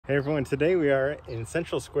Hey everyone, today we are in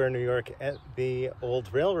Central Square, New York at the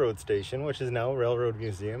old railroad station, which is now a railroad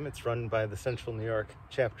museum. It's run by the Central New York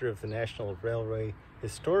chapter of the National Railway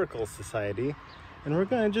Historical Society. And we're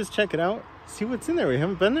going to just check it out, see what's in there. We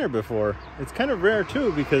haven't been there before. It's kind of rare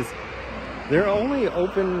too because they're only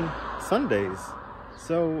open Sundays.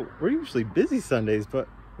 So we're usually busy Sundays, but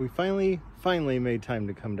we finally made time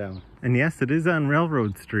to come down. And yes, it is on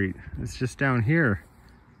Railroad Street. It's just down here.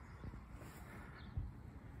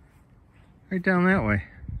 Right down that way.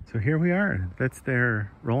 So here we are. That's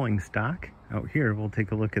their rolling stock out here. We'll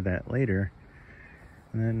take a look at that later.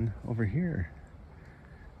 And then over here,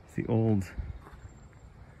 it's the old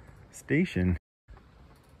station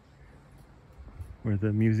where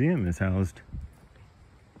the museum is housed.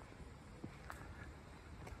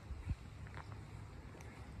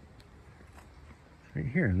 It's right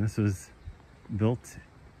here, and this was built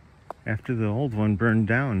after the old one burned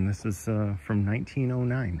down. This is from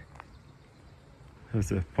 1909. As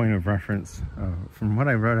a point of reference, from what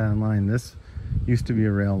I read online, this used to be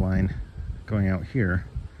a rail line going out here,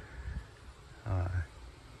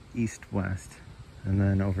 east-west. And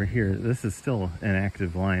then over here, this is still an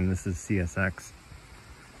active line. This is CSX,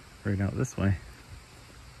 right out this way.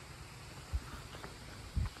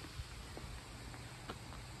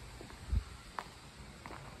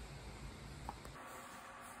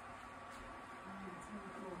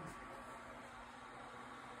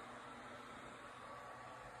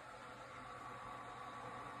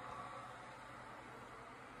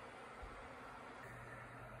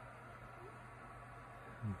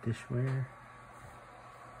 Dishware.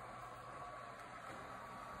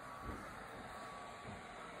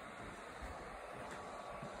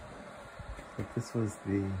 But this was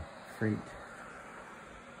the freight.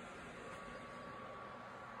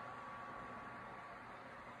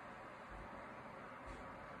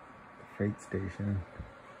 The freight station.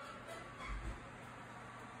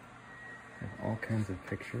 Have all kinds of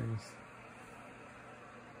pictures.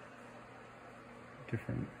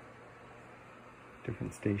 Different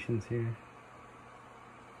stations here.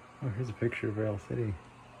 Oh, here's a picture of Rail City.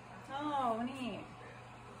 Oh, neat.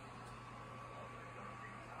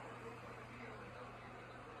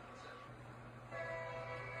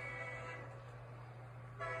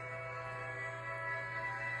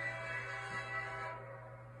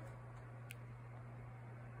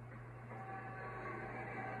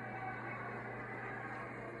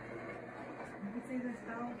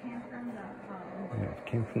 Yeah, it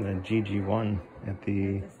came from the GG1 at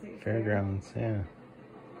the fairgrounds, yeah.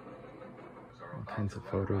 All kinds of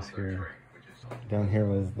photos here. Down here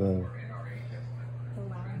was the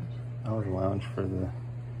lounge. Oh, the lounge for the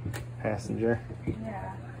passenger.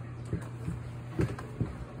 Yeah.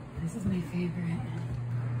 This is my favorite.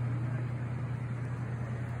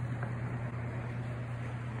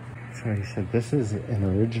 So he said this is an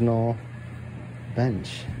original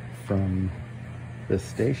bench from this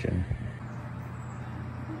station.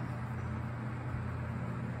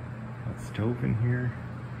 Got stove in here.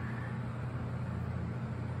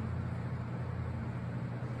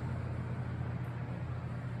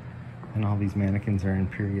 And all these mannequins are in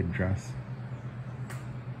period dress.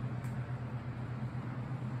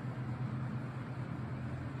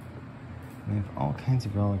 They have all kinds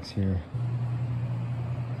of relics here.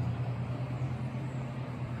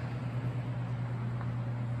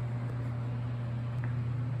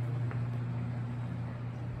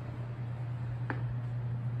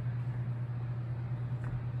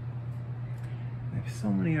 So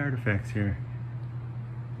many artifacts here.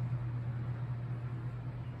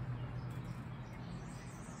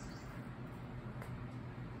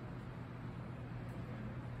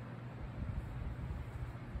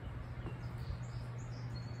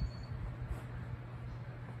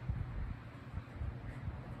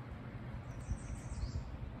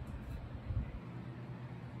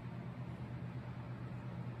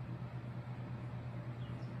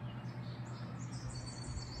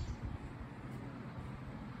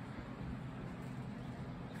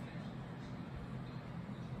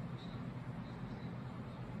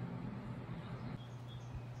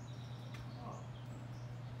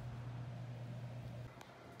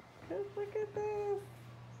 Just look at this.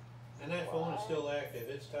 And that phone is still active.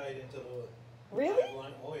 It's tied into the Really?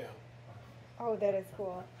 line. Oh yeah. Oh, that is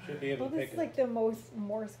cool. Should be able Well, to this pick is it like up. the most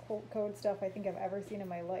Morse code stuff I think I've ever seen in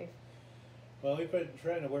my life. Well, we've been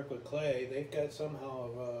trying to work with Clay. They've got somehow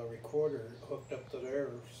a recorder hooked up to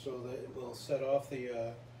theirs so that it will set off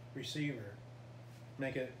the receiver.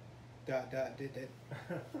 Make it dot dot did it.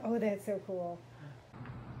 Oh, that's so cool.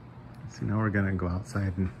 So now we're gonna go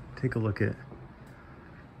outside and take a look at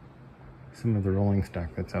some of the rolling stock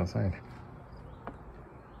that's outside.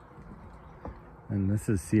 And this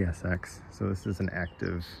is CSX, so this is an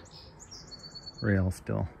active rail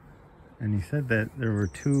still. And he said that there were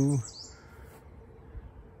 2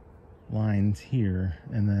 lines here,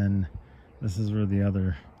 and then this is where the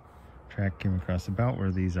other track came across, about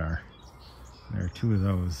where these are. There are 2 of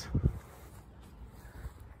those.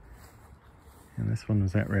 And this one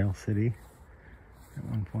was at Rail City at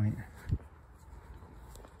one point.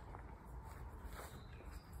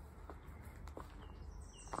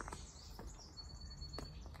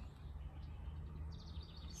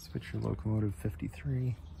 Switcher locomotive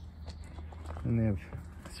 53. And they have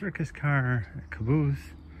a circus car, a caboose,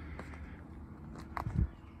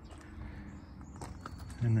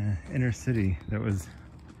 and the intercity that was,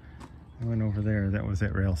 I went over there, that was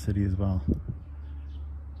at Rail City as well.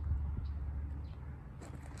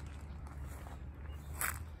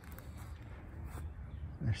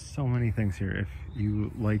 There's so many things here. If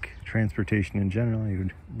you like transportation in general,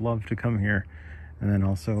 you'd love to come here. And then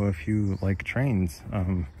also if you like trains,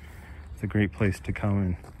 it's a great place to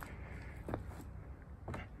come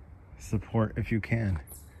and support if you can.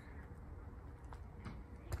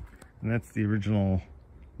 And that's the original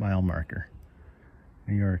mile marker.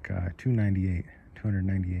 New York, 298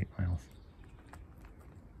 miles.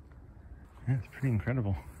 Yeah, it's pretty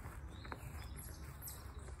incredible.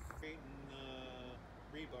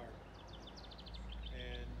 Rebar.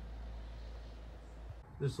 And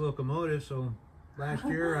this locomotive, so last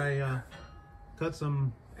year I cut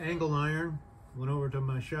some angle iron, went over to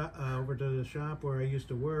my shop, over to the shop where I used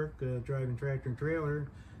to work, driving tractor and trailer.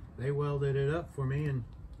 They welded it up for me, and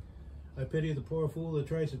I pity the poor fool that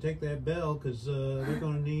tries to take that bell, because they're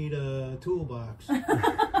going to need a toolbox.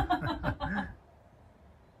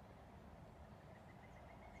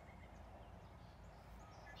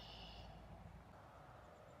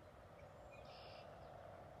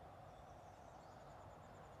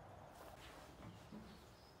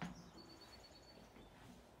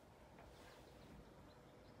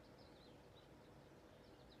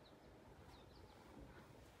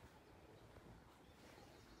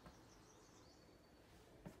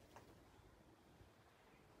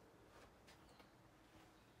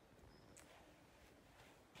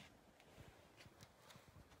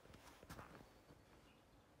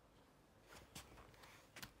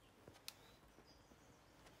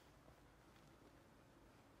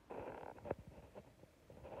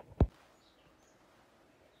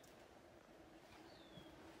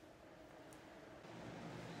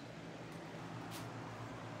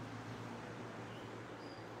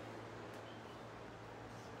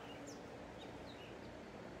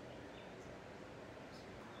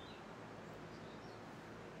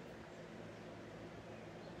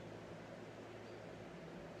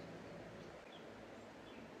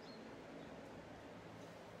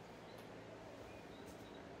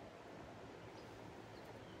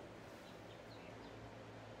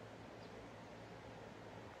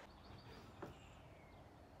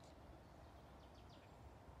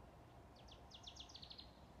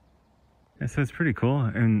 Yeah, so it's pretty cool,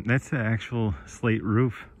 and that's the actual slate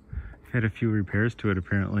roof. Had a few repairs to it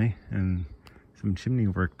apparently, and some chimney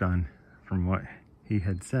work done from what he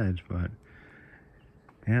had said, but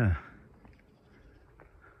yeah.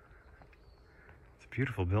 It's a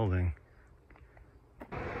beautiful building.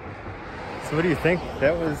 So what do you think?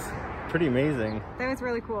 That was pretty amazing. That was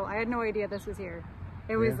really cool. I had no idea this was here.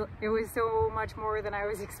 It was so much more than I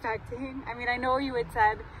was expecting. I mean, I know you had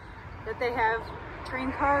said that they have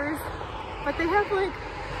train cars, but they have like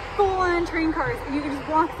full-on train cars. You can just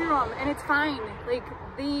walk through them and it's fine. Like,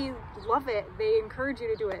 they love it. They encourage you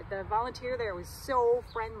to do it. The volunteer there was so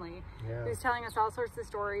friendly. Yeah. He was telling us all sorts of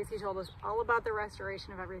stories. He told us all about the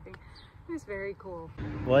restoration of everything. It was very cool.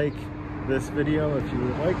 Like this video if you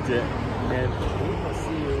liked it, and we will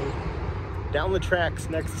see you down the tracks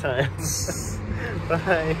next time.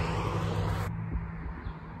 Bye.